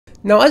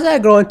Now, as I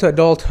grow into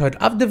adulthood,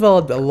 I've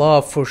developed a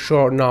love for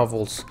short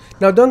novels.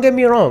 Now, don't get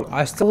me wrong,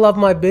 I still love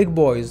my big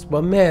boys,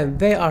 but man,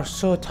 they are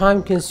so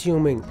time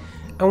consuming.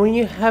 And when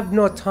you have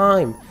no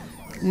time,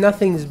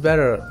 nothing's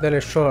better than a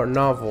short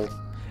novel.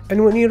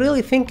 And when you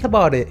really think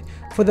about it,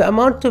 for the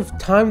amount of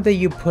time that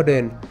you put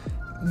in,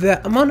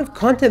 the amount of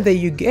content that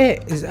you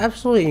get is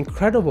absolutely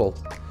incredible.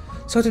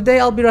 So today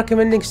I'll be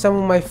recommending some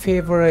of my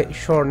favorite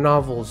short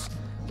novels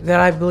that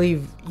I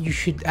believe you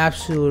should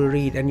absolutely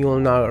read and you will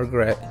not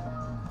regret.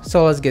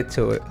 So let's get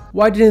to it.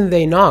 Why didn't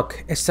they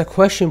knock? It's a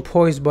question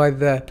posed by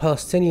the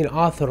Palestinian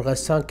author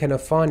Ghassan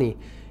Kanafani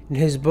in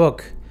his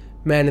book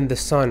Man in the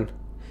Sun.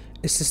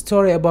 It's a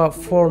story about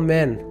 4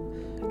 men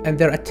and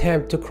their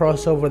attempt to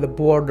cross over the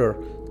border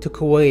to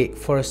Kuwait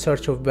for a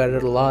search of better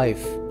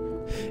life.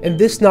 In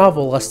this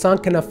novel,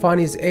 Ghassan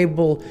Kanafani is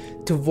able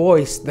to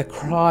voice the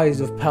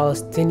cries of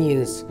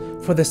Palestinians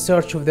for the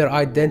search of their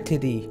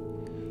identity.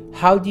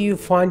 How do you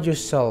find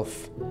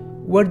yourself?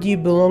 Where do you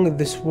belong in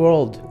this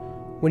world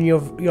when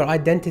your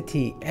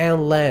identity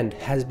and land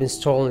has been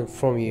stolen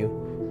from you?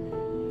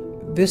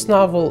 This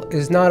novel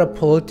is not a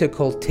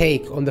political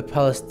take on the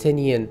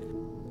Palestinian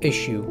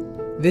issue.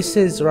 This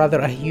is rather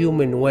a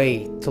human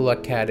way to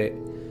look at it.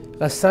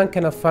 Ghassan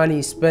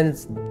Kanafani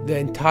spends the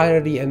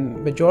entirety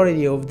and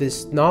majority of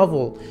this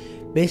novel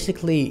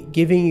basically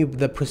giving you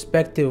the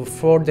perspective of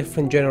 4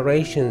 different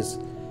generations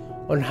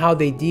on how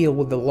they deal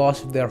with the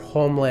loss of their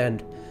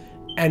homeland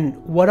and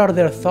what are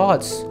their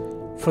thoughts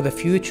for the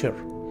future.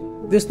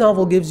 This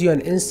novel gives you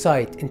an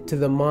insight into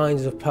the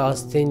minds of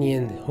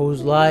Palestinians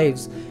whose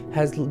lives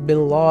has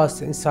been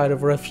lost inside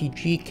of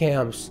refugee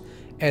camps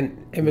and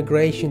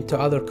immigration to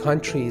other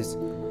countries.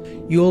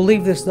 You will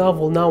leave this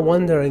novel not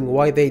wondering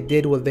why they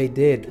did what they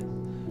did,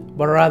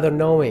 but rather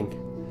knowing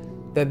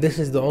that this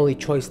is the only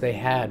choice they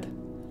had,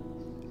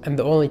 and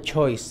the only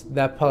choice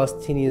that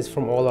Palestinians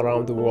from all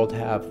around the world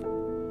have.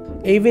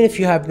 Even if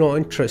you have no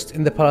interest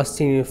in the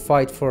Palestinian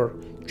fight for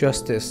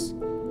justice,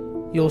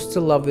 you'll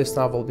still love this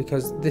novel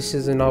because this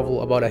is a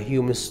novel about a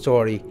human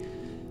story.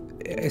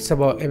 It's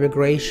about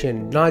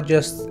immigration, not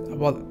just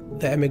about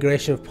the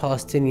immigration of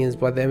Palestinians,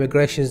 but the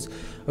immigrations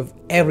of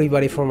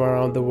everybody from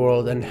around the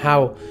world and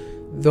how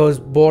those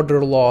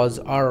border laws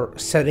are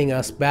setting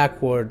us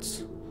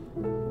backwards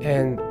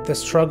and the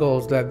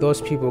struggles that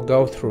those people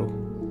go through.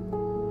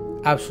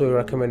 Absolutely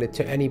recommend it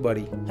to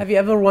anybody. Have you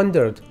ever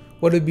wondered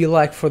what it would be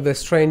like for The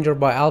Stranger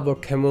by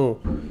Albert Camus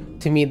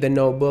to meet the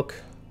Notebook?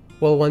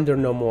 Well, wonder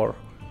no more,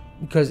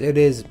 because it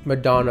is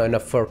Madonna in a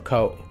fur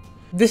coat.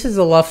 This is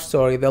a love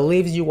story that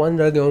leaves you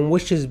wondering on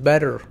which is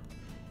better,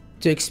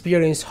 to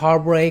experience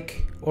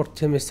heartbreak or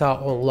to miss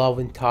out on love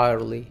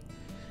entirely.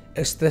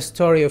 It's the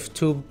story of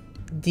 2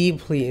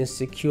 deeply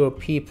insecure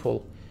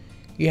people.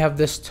 You have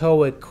the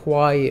stoic,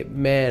 quiet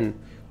man,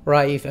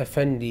 Raif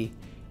Effendi,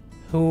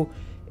 who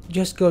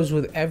just goes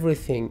with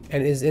everything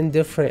and is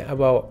indifferent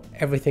about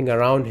everything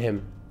around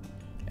him.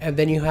 And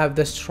then you have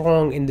the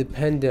strong,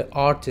 independent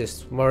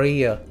artist,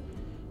 Maria,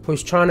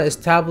 who's trying to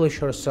establish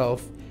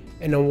herself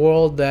in a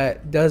world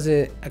that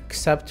doesn't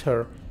accept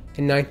her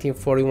in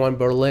 1941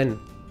 Berlin.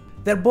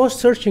 They're both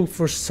searching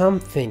for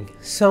something,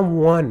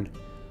 someone,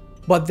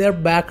 but their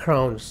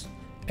backgrounds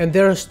and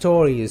their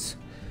stories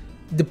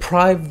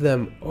deprive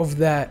them of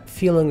that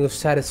feeling of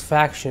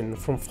satisfaction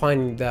from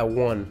finding that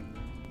one.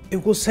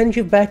 It will send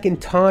you back in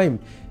time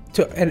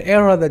to an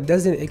era that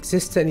doesn't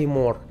exist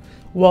anymore.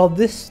 While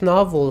this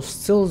novel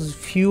still is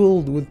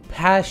fueled with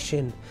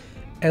passion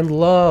and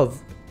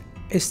love,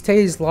 it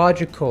stays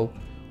logical,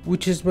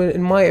 which is,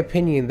 in my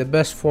opinion, the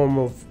best form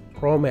of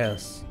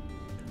romance.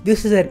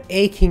 This is an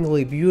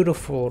achingly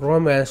beautiful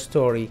romance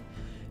story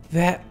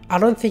that I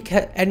don't think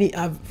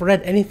I've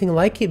read anything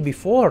like it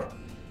before.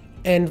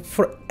 And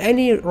for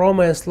any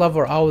romance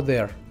lover out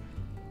there,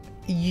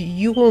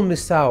 you will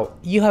miss out.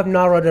 You have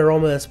not read a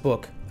romance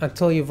book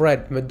until you've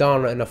read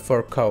Madonna in a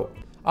Fur Coat.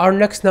 Our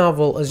next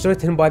novel is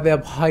written by the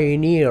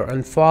pioneer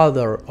and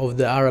father of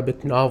the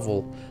Arabic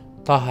novel,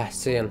 Taha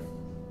Hussein.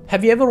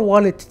 Have you ever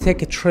wanted to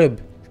take a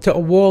trip to a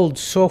world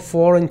so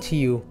foreign to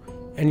you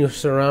and your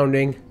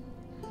surrounding?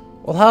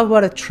 Well, how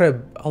about a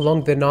trip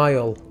along the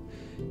Nile,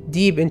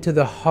 deep into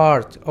the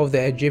heart of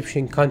the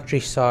Egyptian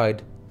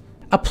countryside?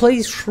 A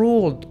place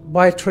ruled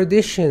by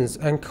traditions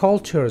and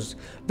cultures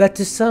that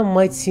to some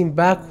might seem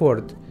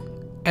backward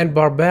and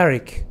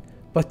barbaric,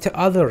 but to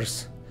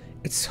others,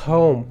 it's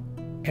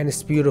home and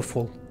it's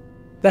beautiful.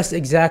 That's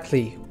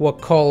exactly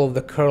what Call of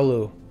the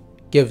Curlew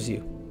gives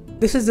you.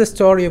 This is the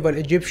story of an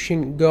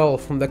Egyptian girl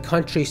from the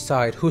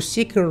countryside who's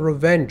seeking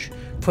revenge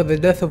for the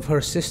death of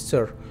her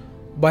sister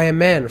by a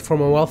man from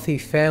a wealthy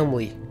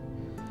family.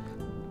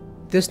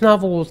 This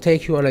novel will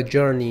take you on a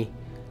journey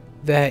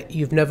that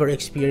you've never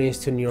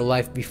experienced in your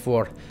life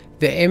before.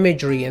 The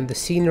imagery and the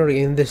scenery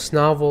in this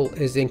novel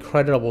is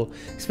incredible,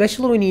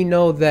 especially when you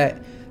know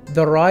that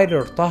the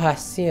writer Taha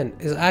Hussein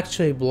is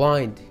actually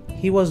blind.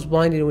 He was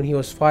blinded when he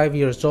was 5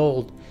 years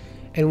old,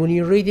 and when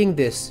you're reading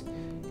this,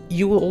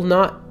 you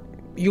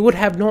would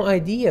have no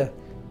idea,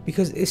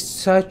 because it's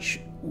such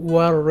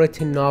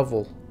well-written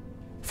novel.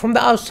 From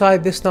the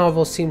outside, this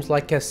novel seems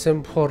like a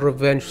simple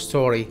revenge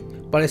story,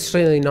 but it's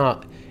really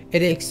not.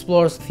 It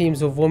explores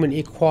themes of women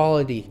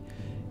equality,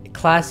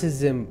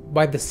 classism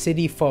by the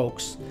city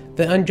folks,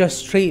 the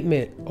unjust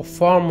treatment of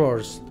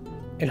farmers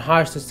in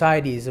higher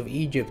societies of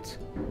Egypt.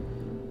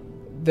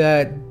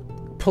 The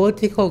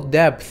political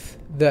depth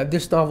that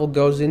this novel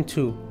goes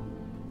into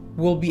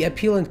will be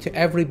appealing to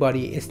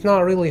everybody. It's not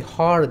really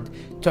hard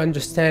to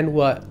understand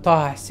what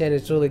Taha Hussein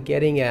is really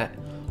getting at,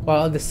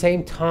 while at the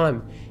same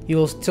time you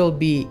will still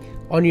be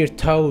on your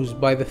toes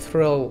by the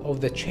thrill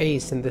of the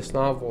chase in this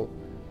novel.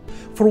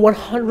 For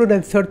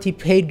 130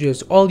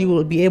 pages, all you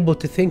will be able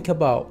to think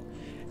about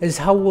is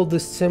how will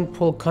this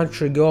simple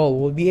country girl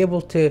will be able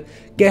to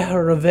get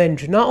her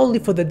revenge, not only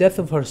for the death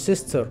of her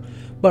sister,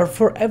 but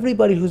for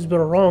everybody who's been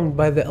wronged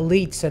by the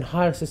elites and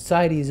higher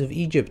societies of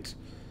Egypt.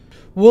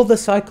 Will the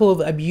cycle of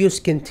abuse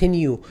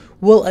continue?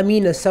 Will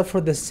Amina suffer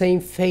the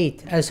same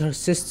fate as her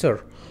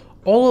sister?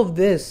 All of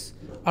this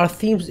are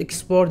themes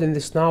explored in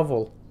this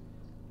novel,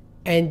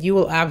 and you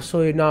will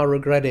absolutely not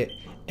regret it.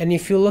 And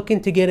if you're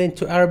looking to get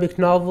into Arabic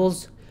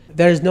novels,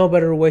 there is no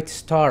better way to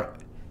start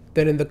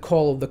than in The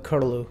Call of the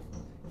Curlew.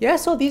 Yeah,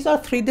 so these are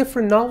 3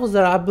 different novels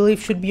that I believe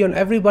should be on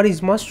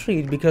everybody's must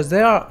read, because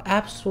they are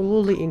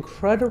absolutely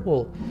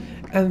incredible,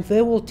 and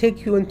they will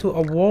take you into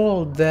a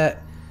world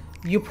that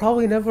you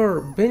probably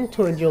never been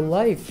to in your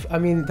life. I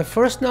mean, the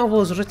first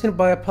novel is written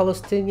by a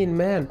Palestinian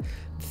man,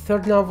 the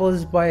third novel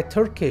is by a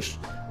Turkish,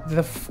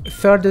 the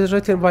third is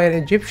written by an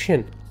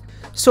Egyptian.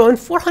 So in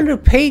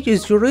 400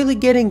 pages, you're really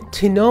getting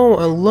to know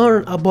and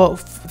learn about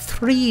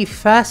 3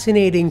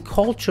 fascinating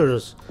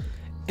cultures,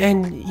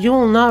 and you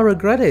will not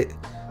regret it.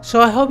 So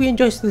I hope you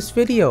enjoyed this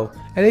video,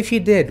 and if you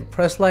did,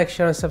 press like,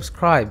 share and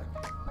subscribe,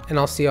 and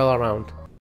I'll see you all around.